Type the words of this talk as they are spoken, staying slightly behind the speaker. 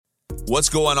What's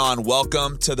going on?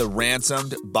 Welcome to the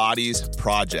Ransomed Bodies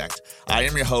Project. I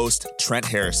am your host, Trent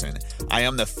Harrison. I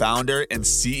am the founder and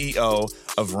CEO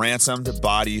of Ransomed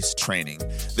Bodies Training.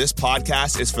 This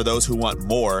podcast is for those who want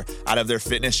more out of their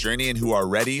fitness journey and who are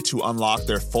ready to unlock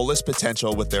their fullest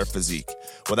potential with their physique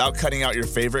without cutting out your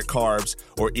favorite carbs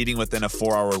or eating within a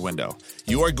 4-hour window.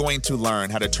 You are going to learn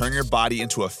how to turn your body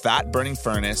into a fat-burning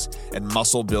furnace and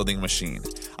muscle-building machine.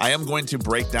 I am going to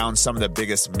break down some of the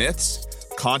biggest myths,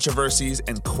 controversies,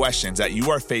 and questions that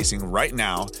you are facing right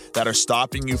now that are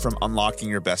stopping you from unlocking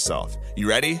your best self. You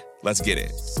ready? Let's get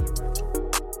it.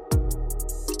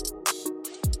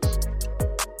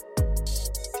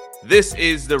 This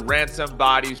is the Ransomed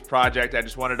Bodies Project. I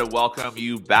just wanted to welcome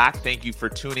you back. Thank you for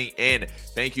tuning in.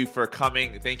 Thank you for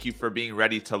coming. Thank you for being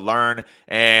ready to learn.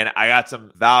 And I got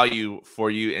some value for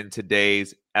you in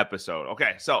today's episode.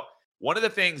 Okay, so one of the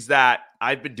things that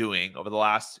I've been doing over the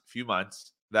last few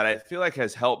months that I feel like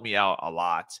has helped me out a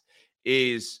lot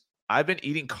is I've been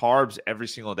eating carbs every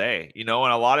single day, and a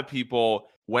lot of people,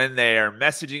 when they are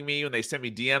messaging me, when they send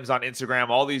me DMs on Instagram,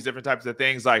 all these different types of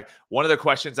things, like one of the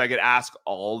questions I get asked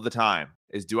all the time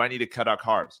is, do I need to cut out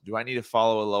carbs? Do I need to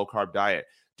follow a low carb diet?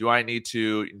 Do I need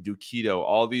to do keto?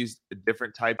 All these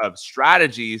different type of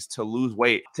strategies to lose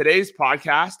weight. Today's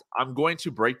podcast, I'm going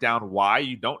to break down why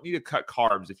you don't need to cut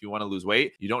carbs if you want to lose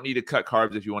weight. You don't need to cut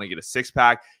carbs if you want to get a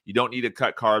six-pack. You don't need to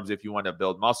cut carbs if you want to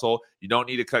build muscle. You don't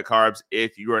need to cut carbs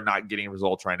if you are not getting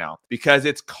results right now, because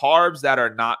it's carbs that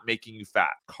are not making you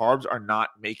fat. Carbs are not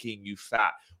making you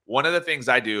fat. One of the things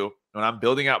I do when I'm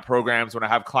building out programs, when I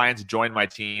have clients join my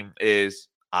team, is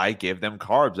I give them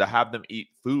carbs. I have them eat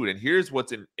food. And here's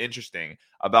what's interesting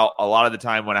about a lot of the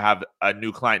time when I have a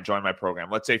new client join my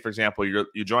program. Let's say, for example,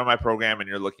 you join my program and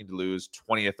you're looking to lose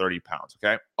 20 or 30 pounds,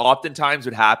 okay? Oftentimes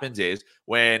what happens is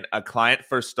when a client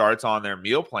first starts on their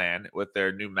meal plan with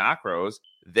their new macros,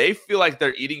 they feel like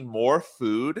they're eating more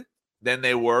food than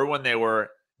they were when they were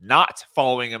not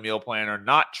following a meal plan or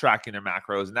not tracking their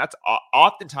macros. And that's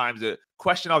oftentimes a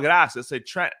question I'll get asked. They'll say,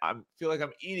 Trent, I feel like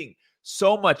I'm eating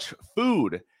so much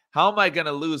food. How am I going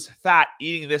to lose fat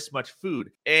eating this much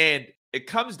food? And it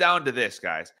comes down to this,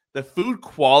 guys. The food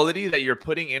quality that you're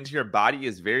putting into your body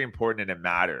is very important and it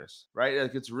matters, right?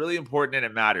 Like, it's really important and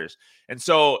it matters. And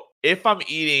so if I'm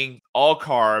eating all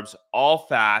carbs, all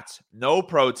fats, no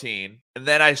protein, and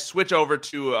then I switch over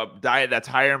to a diet that's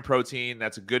higher in protein,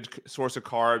 that's a good source of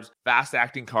carbs, fast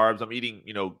acting carbs, I'm eating,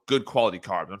 good quality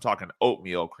carbs. I'm talking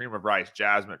oatmeal, cream of rice,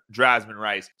 jasmine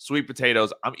rice, sweet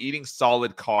potatoes. I'm eating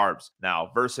solid carbs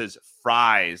now versus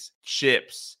fries,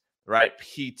 chips, right?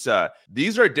 Pizza.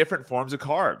 These are different forms of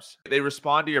carbs. They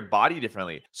respond to your body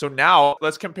differently. So now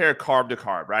let's compare carb to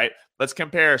carb, right? Let's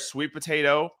compare a sweet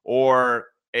potato or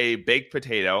a baked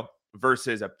potato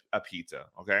versus a pizza,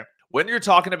 okay? When you're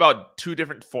talking about two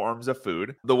different forms of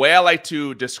food, the way I like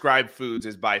to describe foods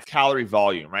is by calorie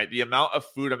volume, right? The amount of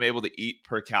food I'm able to eat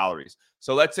per calories.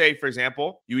 So let's say, for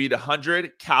example, you eat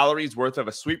 100 calories worth of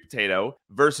a sweet potato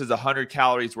versus 100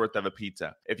 calories worth of a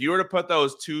pizza. If you were to put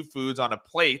those two foods on a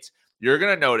plate, you're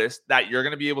going to notice that you're going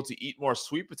to be able to eat more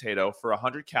sweet potato for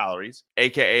 100 calories,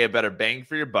 aka a better bang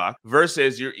for your buck,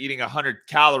 versus you're eating 100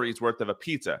 calories worth of a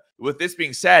pizza. With this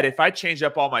being said, if I change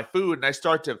up all my food and I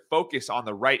start to focus on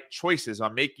the right choices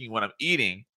I'm making when I'm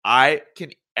eating, I can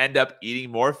end up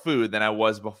eating more food than I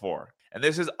was before. And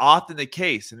this is often the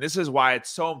case. And this is why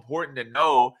it's so important to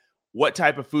know what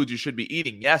type of foods you should be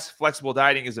eating. Yes, flexible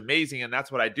dieting is amazing, and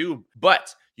that's what I do.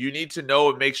 But you need to know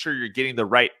and make sure you're getting the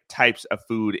right types of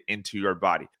food into your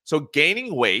body. So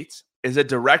gaining weight is a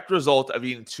direct result of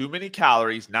eating too many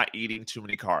calories, not eating too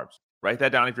many carbs. Write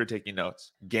that down if you're taking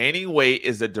notes. Gaining weight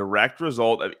is a direct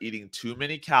result of eating too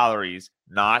many calories,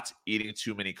 not eating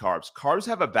too many carbs. Carbs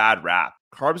have a bad rap.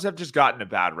 Carbs have just gotten a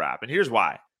bad rap. And here's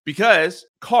why. Because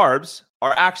carbs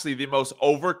are actually the most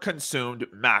overconsumed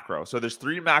macro. So there's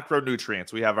 3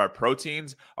 macronutrients. We have our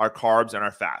proteins, our carbs, and our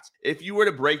fats. If you were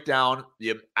to break down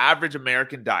the average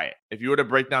American diet,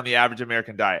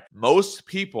 most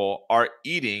people are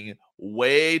eating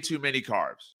way too many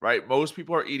carbs, right? Most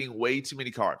people are eating way too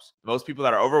many carbs. Most people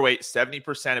that are overweight,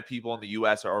 70% of people in the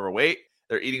US are overweight.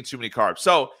 They're eating too many carbs.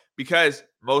 So because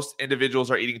most individuals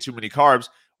are eating too many carbs,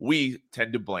 we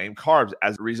tend to blame carbs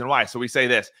as the reason why. So we say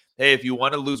this, hey, if you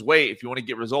want to lose weight, if you want to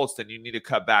get results, then you need to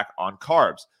cut back on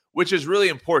carbs, which is really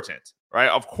important, right?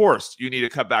 Of course, you need to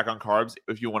cut back on carbs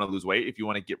if you want to lose weight, if you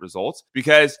want to get results,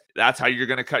 because that's how you're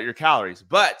going to cut your calories.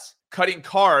 But cutting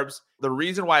carbs, the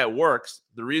reason why it works,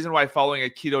 the reason why following a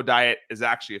keto diet is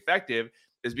actually effective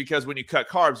is because when you cut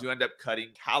carbs, you end up cutting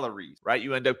calories, right?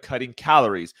 You end up cutting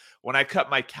calories. When I cut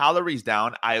my calories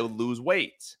down, I lose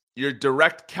weight. your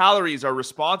direct calories are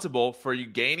responsible for you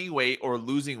gaining weight or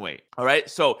losing weight. All right.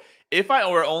 So if I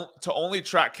were to only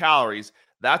track calories,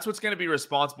 that's what's going to be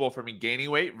responsible for me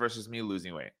gaining weight versus me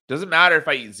losing weight. Doesn't matter if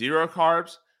I eat 0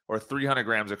 carbs or 300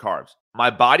 grams of carbs. My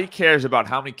body cares about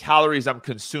how many calories I'm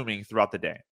consuming throughout the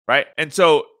day. Right. And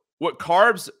so what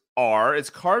carbs are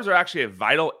actually a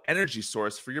vital energy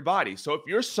source for your body. So if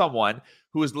you're someone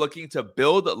who is looking to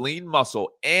build lean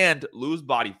muscle and lose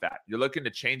body fat, you're looking to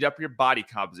change up your body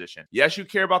composition. Yes, you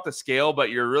care about the scale,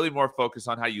 but you're really more focused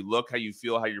on how you look, how you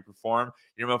feel, how you perform.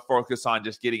 You're more focused on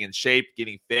just getting in shape,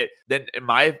 getting fit. Then in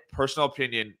my personal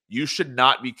opinion, you should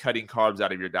not be cutting carbs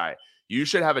out of your diet. You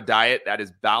should have a diet that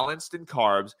is balanced in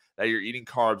carbs, that you're eating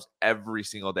carbs every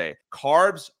single day.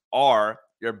 Carbs are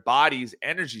your body's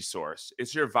energy source.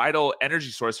 It's your vital energy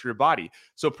source for your body.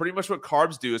 So pretty much what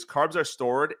carbs do is carbs are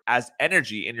stored as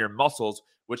energy in your muscles,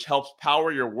 which helps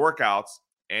power your workouts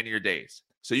and your days.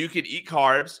 So you can eat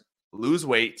carbs, lose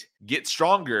weight, get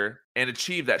stronger, and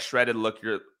achieve that shredded look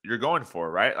you're going for,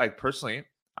 right? Like personally,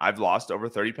 I've lost over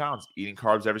 30 pounds eating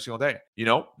carbs every single day.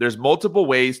 There's multiple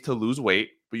ways to lose weight,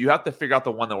 but you have to figure out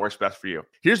the one that works best for you.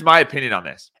 Here's my opinion on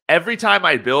this. Every time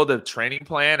I build a training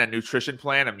plan, a nutrition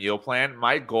plan, a meal plan,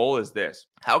 my goal is this.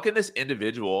 How can this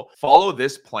individual follow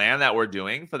this plan that we're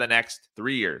doing for the next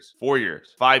 3 years, 4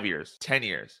 years, 5 years, 10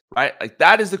 years, right? Like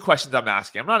that is the questions I'm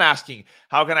asking. I'm not asking,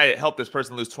 how can I help this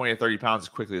person lose 20 or 30 pounds as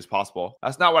quickly as possible?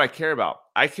 That's not what I care about.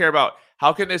 I care about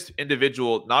how can this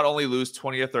individual not only lose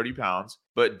 20 or 30 pounds,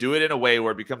 but do it in a way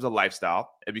where it becomes a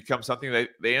lifestyle. It becomes something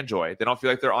that they enjoy. They don't feel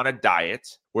like they're on a diet,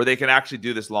 where they can actually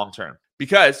do this long term.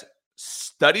 Because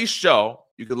studies show,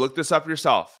 you can look this up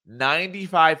yourself,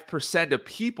 95% of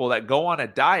people that go on a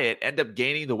diet end up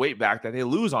gaining the weight back that they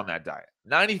lose on that diet.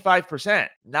 95%.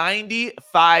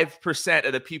 95%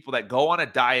 of the people that go on a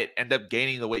diet end up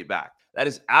gaining the weight back. That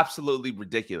is absolutely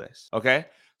ridiculous. Okay?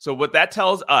 So what that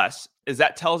tells us is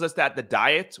that the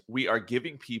diets we are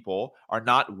giving people are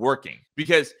not working.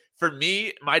 Because for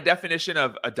me, my definition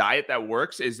of a diet that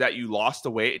works is that you lost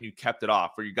the weight and you kept it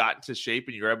off, or you got into shape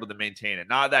and you're able to maintain it.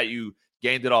 Not that you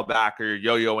gained it all back or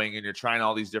you're yo-yoing and you're trying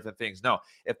all these different things. No,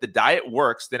 if the diet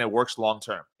works, then it works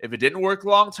long-term. If it didn't work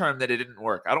long-term, then it didn't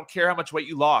work. I don't care how much weight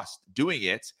you lost doing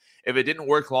it. If it didn't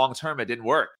work long-term, it didn't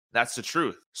work. That's the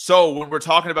truth. So when we're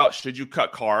talking about should you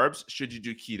cut carbs, should you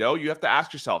do keto, you have to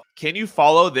ask yourself, can you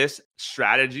follow this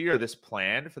strategy or this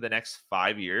plan for the next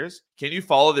 5 years? Can you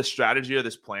follow this strategy or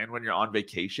this plan when you're on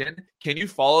vacation? Can you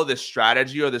follow this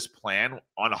strategy or this plan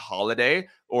on a holiday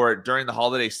or during the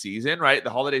holiday season, right? The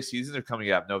holiday seasons are coming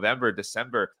up, November,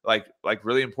 December, like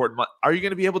really important month. Are you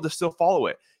going to be able to still follow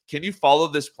it? Can you follow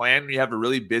this plan when you have a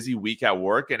really busy week at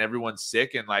work and everyone's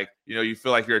sick and you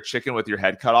feel like you're a chicken with your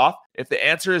head cut off? If the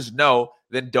answer is no,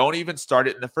 then don't even start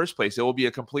it in the first place. It will be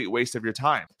a complete waste of your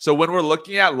time. So when we're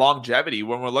looking at longevity,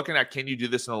 when we're looking at can you do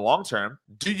this in the long term,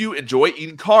 do you enjoy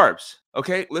eating carbs?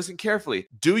 Okay, listen carefully.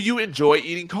 Do you enjoy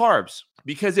eating carbs?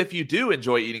 Because if you do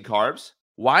enjoy eating carbs,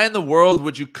 why in the world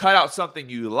would you cut out something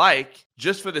you like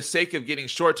just for the sake of getting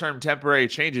short-term temporary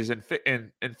changes and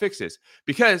fixes?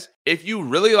 Because if you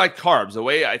really like carbs, the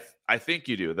way I think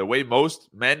you do, the way most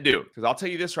men do, because I'll tell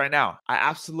you this right now, I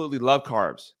absolutely love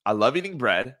carbs. I love eating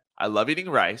bread. I love eating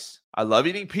rice. I love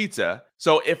eating pizza.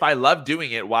 So if I love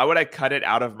doing it, why would I cut it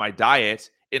out of my diet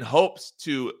in hopes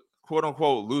to quote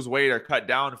unquote lose weight or cut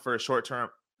down for a short-term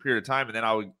period of time and then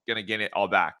I'm going to gain it all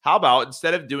back? How about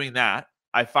instead of doing that,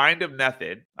 I find a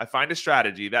method, I find a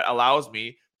strategy that allows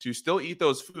me to still eat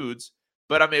those foods,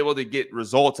 but I'm able to get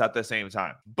results at the same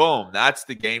time. Boom, that's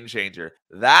the game changer.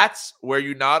 That's where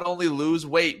you not only lose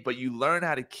weight, but you learn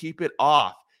how to keep it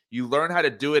off. You learn how to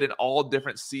do it in all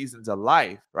different seasons of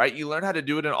life, right? You learn how to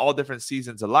do it in all different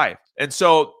seasons of life. And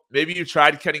so maybe you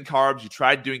tried cutting carbs, you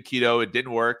tried doing keto, it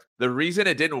didn't work. The reason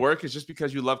it didn't work is just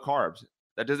because you love carbs.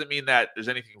 That doesn't mean that there's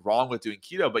anything wrong with doing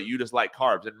keto, but you just like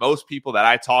carbs. And most people that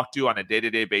I talk to on a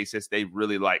day-to-day basis, they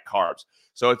really like carbs.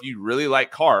 So if you really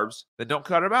like carbs, then don't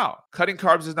cut them out. Cutting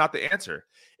carbs is not the answer.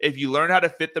 If you learn how to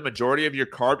fit the majority of your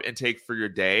carb intake for your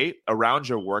day around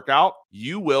your workout,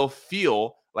 you will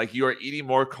feel like you are eating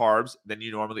more carbs than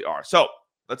you normally are. So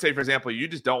let's say, for example, you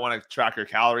just don't want to track your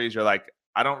calories. You're like,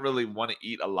 I don't really want to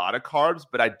eat a lot of carbs,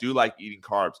 but I do like eating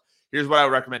carbs. Here's what I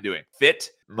would recommend doing. Fit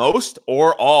most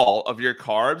or all of your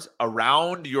carbs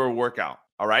around your workout.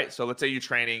 All right. So let's say you're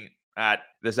training at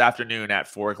this afternoon at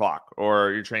 4:00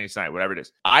 or you're training tonight, whatever it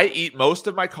is. I eat most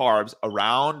of my carbs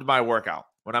around my workout.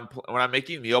 When I'm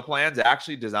making meal plans, I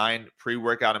actually design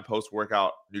pre-workout and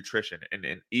post-workout nutrition and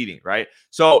eating, right?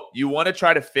 So you want to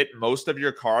try to fit most of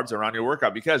your carbs around your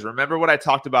workout, because remember what I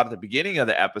talked about at the beginning of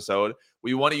the episode,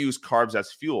 we want to use carbs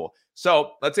as fuel.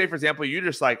 So let's say, for example, you're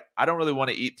just like, I don't really want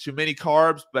to eat too many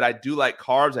carbs, but I do like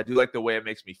carbs. I do like the way it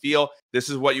makes me feel. This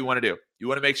is what you want to do. You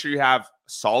want to make sure you have a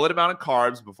solid amount of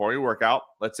carbs before your workout,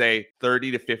 let's say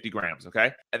 30 to 50 grams,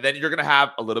 okay? And then you're going to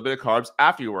have a little bit of carbs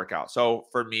after your workout. So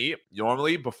for me,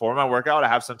 normally before my workout, I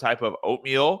have some type of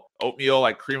oatmeal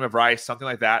like cream of rice, something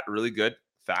like that, really good,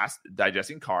 fast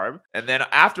digesting carb. And then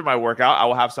after my workout, I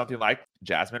will have something like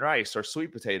jasmine rice or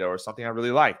sweet potato or something I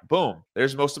really like. Boom.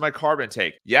 There's most of my carb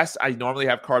intake. Yes, I normally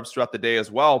have carbs throughout the day as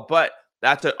well, but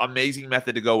that's an amazing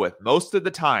method to go with. Most of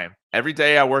the time, every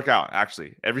day I work out,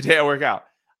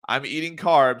 I'm eating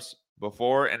carbs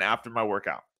before and after my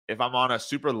workout. If I'm on a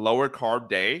super lower carb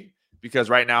day,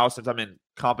 because right now, since I'm in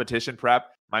competition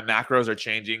prep, my macros are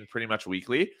changing pretty much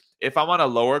weekly. If I'm on a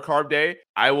lower carb day,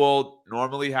 I will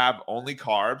normally have only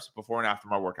carbs before and after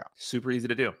my workout. Super easy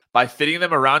to do. By fitting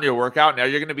them around your workout, now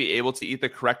you're going to be able to eat the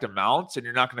correct amounts, and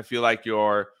you're not going to feel like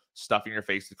you're stuffing your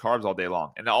face with carbs all day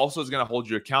long. And it also is going to hold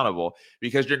you accountable,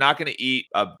 because you're not going to eat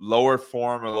a lower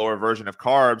form or lower version of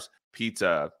carbs,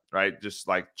 pizza, right? Just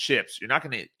like chips. You're not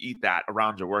going to eat that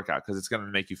around your workout, because it's going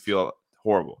to make you feel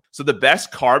horrible. So the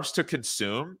best carbs to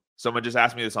consume, someone just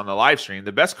asked me this on the live stream,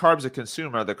 the best carbs to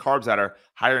consume are the carbs that are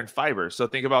higher in fiber. So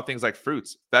think about things like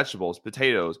fruits, vegetables,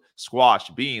 potatoes, squash,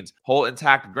 beans, whole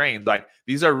intact grains. Like,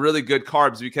 these are really good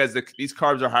carbs, because these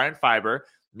carbs are high in fiber,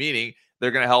 meaning they're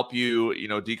going to help you,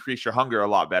 decrease your hunger a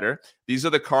lot better. These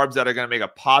are the carbs that are going to make a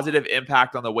positive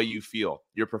impact on the way you feel,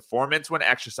 your performance when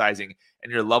exercising,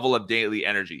 and your level of daily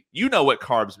energy. You know what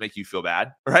carbs make you feel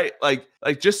bad, right? Like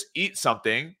just eat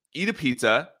something, eat a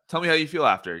pizza. Tell me how you feel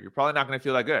after. You're probably not going to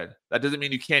feel that good. That doesn't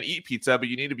mean you can't eat pizza, but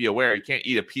you need to be aware you can't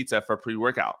eat a pizza for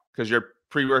pre-workout, because your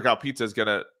pre-workout pizza is going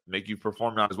to make you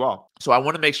perform not as well. So I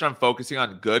want to make sure I'm focusing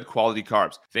on good quality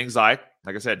carbs. Things like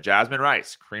I said, jasmine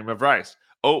rice, cream of rice,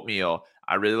 oatmeal.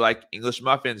 I really like English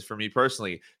muffins for me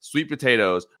personally, sweet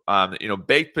potatoes,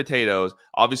 baked potatoes.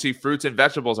 Obviously, fruits and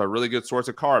vegetables are really good source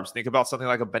of carbs. Think about something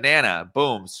like a banana.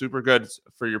 Boom, super good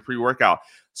for your pre-workout.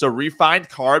 So refined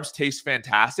carbs taste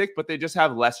fantastic, but they just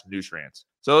have less nutrients.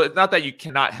 So it's not that you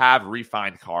cannot have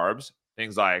refined carbs,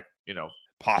 things like,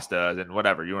 pastas and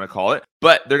whatever you want to call it,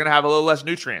 but they're going to have a little less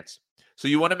nutrients. So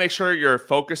you want to make sure you're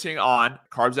focusing on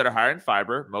carbs that are higher in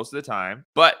fiber most of the time,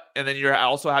 and then you're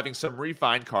also having some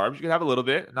refined carbs. You can have a little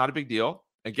bit, not a big deal.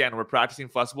 Again, we're practicing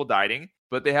flexible dieting,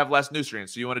 but they have less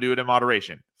nutrients. So you want to do it in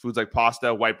moderation. Foods like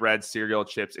pasta, white bread, cereal,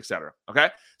 chips, etc. Okay.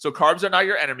 So carbs are not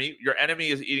your enemy. Your enemy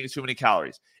is eating too many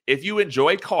calories. If you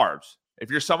enjoy carbs, if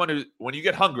you're someone who, when you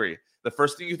get hungry, the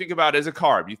first thing you think about is a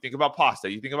carb. You think about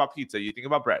pasta, you think about pizza, you think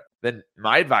about bread. Then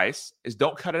my advice is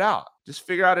don't cut it out. Just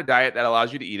figure out a diet that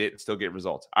allows you to eat it and still get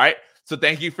results. All right. So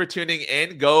thank you for tuning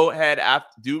in. Go ahead,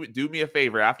 do me a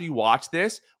favor. After you watch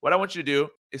this, what I want you to do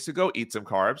is to go eat some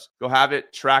carbs. Go have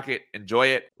it, track it, enjoy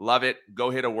it, love it.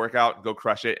 Go hit a workout, go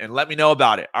crush it, and let me know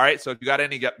about it. All right. So if you got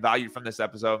any value from this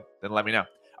episode, then let me know.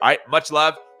 All right. Much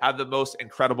love. Have the most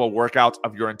incredible workout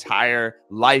of your entire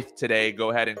life today. Go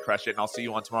ahead and crush it. And I'll see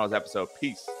you on tomorrow's episode.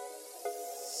 Peace.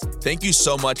 Thank you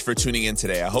so much for tuning in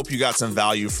today. I hope you got some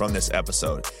value from this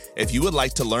episode. If you would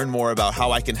like to learn more about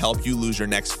how I can help you lose your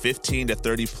next 15 to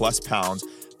 30 plus pounds,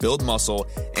 build muscle,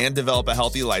 and develop a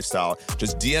healthy lifestyle,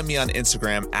 just DM me on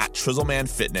Instagram at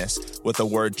TrizzlemanFitness with the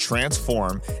word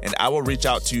transform, and I will reach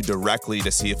out to you directly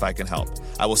to see if I can help.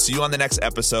 I will see you on the next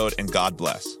episode, and God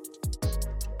bless.